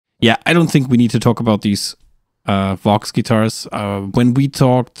Yeah, I don't think we need to talk about these VOX guitars. When we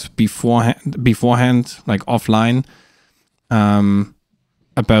talked beforehand, like offline,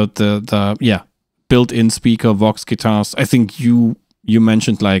 about the built-in speaker VOX guitars, I think you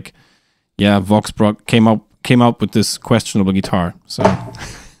mentioned like, yeah, VOX came out with this questionable guitar. So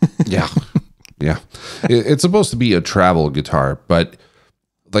yeah. It's supposed to be a travel guitar, but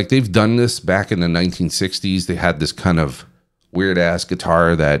like they've done this back in the 1960s. They had this kind of weird ass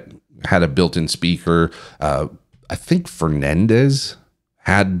guitar that had a built-in speaker. I think Fernandez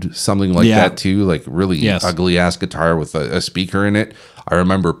had something like that too, like really ugly ass guitar with a speaker in it. I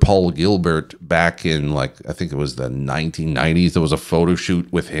remember Paul Gilbert back in like, I think it was the 1990s. There was a photo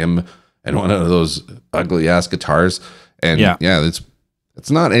shoot with him and one of those ugly ass guitars. And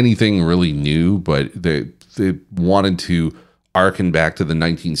it's not anything really new, but they wanted to arcing back to the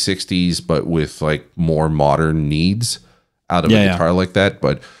 1960s, but with like more modern needs out of a guitar like that.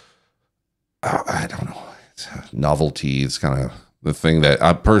 But I don't know. It's novelty. It's kind of the thing that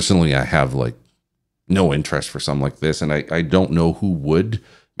I personally have like no interest for something like this. And I don't know who would.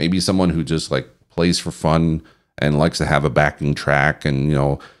 Maybe someone who just like plays for fun and likes to have a backing track and, you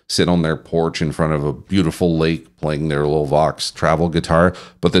know, sit on their porch in front of a beautiful lake playing their little VOX travel guitar.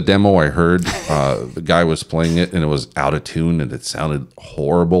 But the demo I heard, the guy was playing it and it was out of tune and it sounded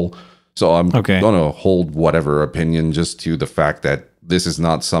horrible. So I'm going to hold whatever opinion just to the fact that this is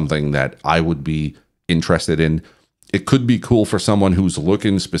not something that I would be interested in. It could be cool for someone who's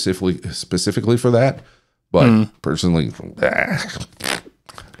looking specifically for that. But personally, it's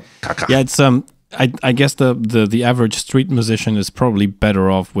I guess the average street musician is probably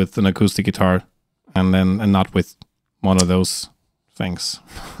better off with an acoustic guitar and not with one of those things.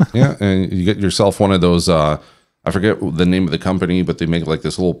 Yeah, and you get yourself one of those I forget the name of the company, but they make like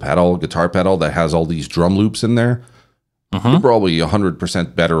this little guitar pedal that has all these drum loops in there. You're probably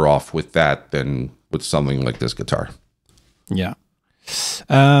 100% better off with that than with something like this guitar. Yeah.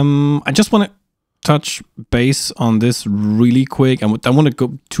 I just want to touch base on this really quick. I want to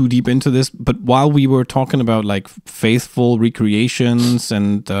go too deep into this, but while we were talking about like faithful recreations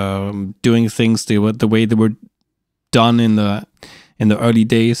and doing things the way they were done in the early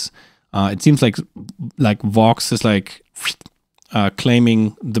days, it seems like VOX is like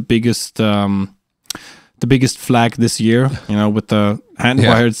claiming the biggest flag this year, you know, with the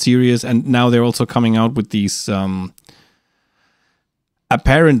hand-wired series, and now they're also coming out with these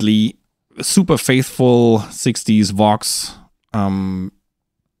apparently super faithful 60s VOX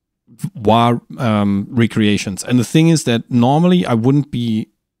wah recreations. And the thing is that normally I wouldn't be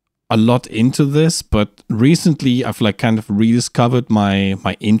a lot into this, but recently I've like kind of rediscovered my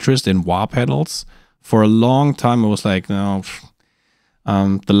interest in wah pedals. For a long time I was like, no,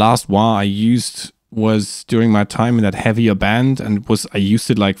 the last wah I used was during my time in that heavier band, and I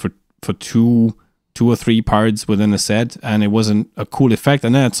used it like for two or three parts within a set, and it wasn't a cool effect.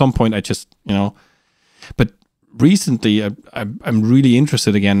 And then at some point I just, you know, but recently I'm really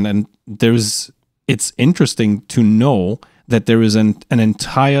interested again, and it's interesting to know that there is an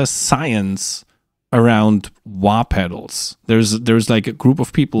entire science around wah pedals. There's like a group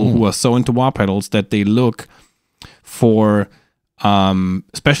of people who are so into wah pedals that they look for,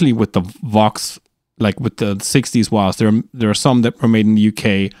 especially with the VOX, like with the 60s wahs, there are some that were made in the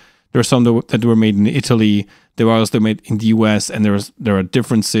UK. There are some that were made in Italy. There are others that were made in the US, and there are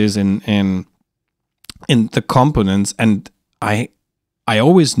differences in the components. And I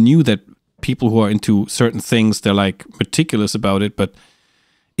always knew that people who are into certain things, they're like meticulous about it. But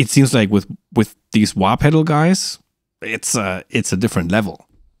it seems like with these wah pedal guys, it's a different level.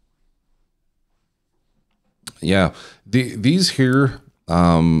 Yeah, these here.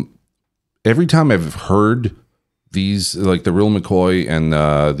 Every time I've heard these, like the Real McCoy and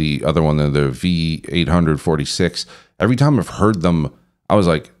the other one, the V846, every time I've heard them, I was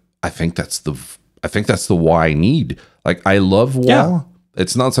like, I think that's the wah I need. Like, I love wah. Yeah.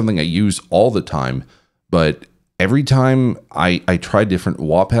 It's not something I use all the time, but every time I try different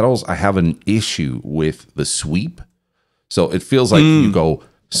wah pedals, I have an issue with the sweep. So it feels like you go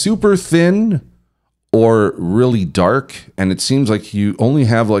super thin or really dark, and it seems like you only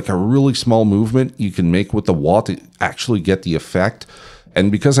have like a really small movement you can make with the wah to actually get the effect.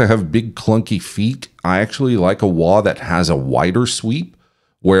 And because I have big clunky feet, I actually like a wah that has a wider sweep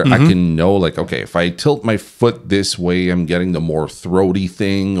where I can know, like, okay, if I tilt my foot this way, I'm getting the more throaty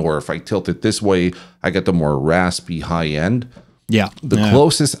thing, or if I tilt it this way, I get the more raspy high end. Yeah. The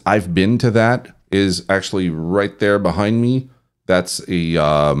closest I've been to that is actually right there behind me. That's a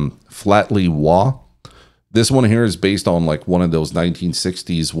Flatley wah. This one here is based on like one of those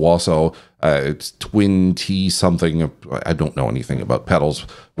 1960s Waso. It's twin T something. I don't know anything about pedals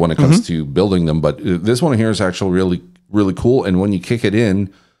when it comes to building them, but this one here is actually really, really cool. And when you kick it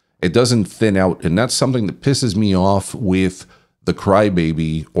in, it doesn't thin out. And that's something that pisses me off with the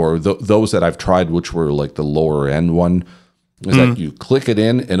Crybaby or those that I've tried, which were like the lower end one, is that you click it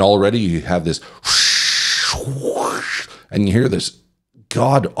in and already you have this and you hear this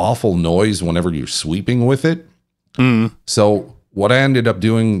god awful noise whenever you're sweeping with it. So what I ended up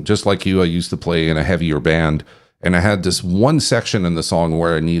doing, just like you, I used to play in a heavier band, and I had this one section in the song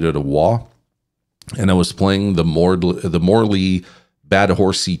where I needed a wah, and I was playing the Morley Bad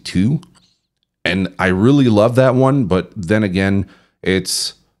Horsey 2, and I really love that one, but then again,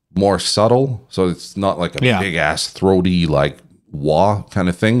 it's more subtle, so it's not like a big ass throaty like wah kind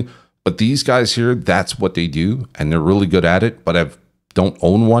of thing. But these guys here, that's what they do, and they're really good at it, but I don't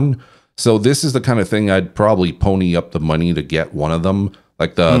own one. So this is the kind of thing I'd probably pony up the money to get one of them,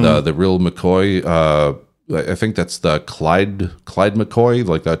 like the Real McCoy. I think that's the Clyde McCoy,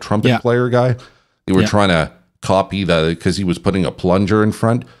 like the trumpet player guy. They were trying to copy that because he was putting a plunger in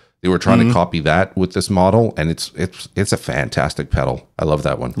front. They were trying to copy that with this model, and it's a fantastic pedal. I love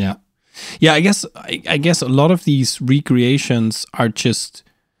that one. Yeah. I guess a lot of these recreations are just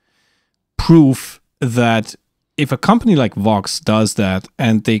proof that if a company like VOX does that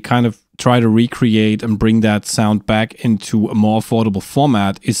and they kind of try to recreate and bring that sound back into a more affordable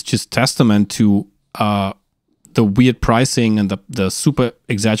format, it's just testament to the weird pricing and the super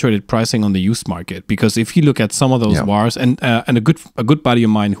exaggerated pricing on the used market. Because if you look at some of those wahs, and a good buddy of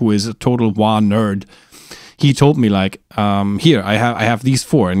mine who is a total wah nerd, he told me like, here I have these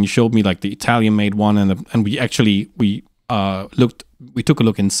 4, and he showed me like the Italian made one, and we took a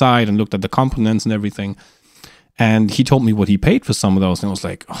look inside and looked at the components and everything. And he told me what he paid for some of those, and I was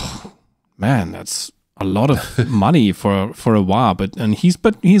like, oh man, that's a lot of money for a wah. But he's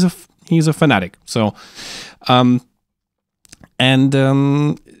a fanatic. So, so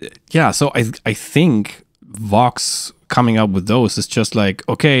I think VOX coming up with those is just like,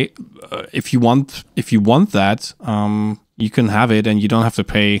 okay, if you want that, you can have it, and you don't have to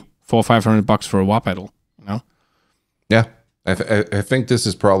pay $400 or $500 for a wah pedal. You know? Yeah, I think this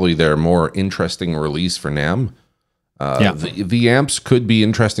is probably their more interesting release for NAMM. The amps could be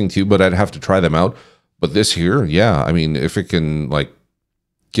interesting too, but I'd have to try them out. But this here, yeah, I mean, if it can like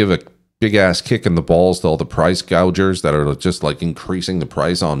give a big ass kick in the balls to all the price gougers that are just like increasing the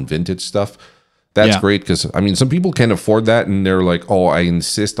price on vintage stuff, that's great. Because I mean, some people can't afford that, and they're like, oh, I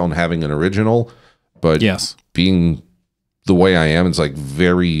insist on having an original. But being the way I am, it's like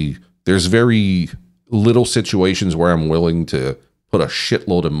there's very little situations where I'm willing to put a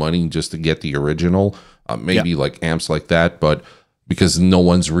shitload of money just to get the original. Maybe like amps like that, but because no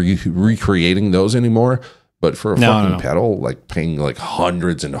one's recreating those anymore. But for a fucking pedal, like paying like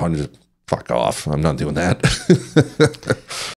hundreds and hundreds, fuck off. I'm not doing that.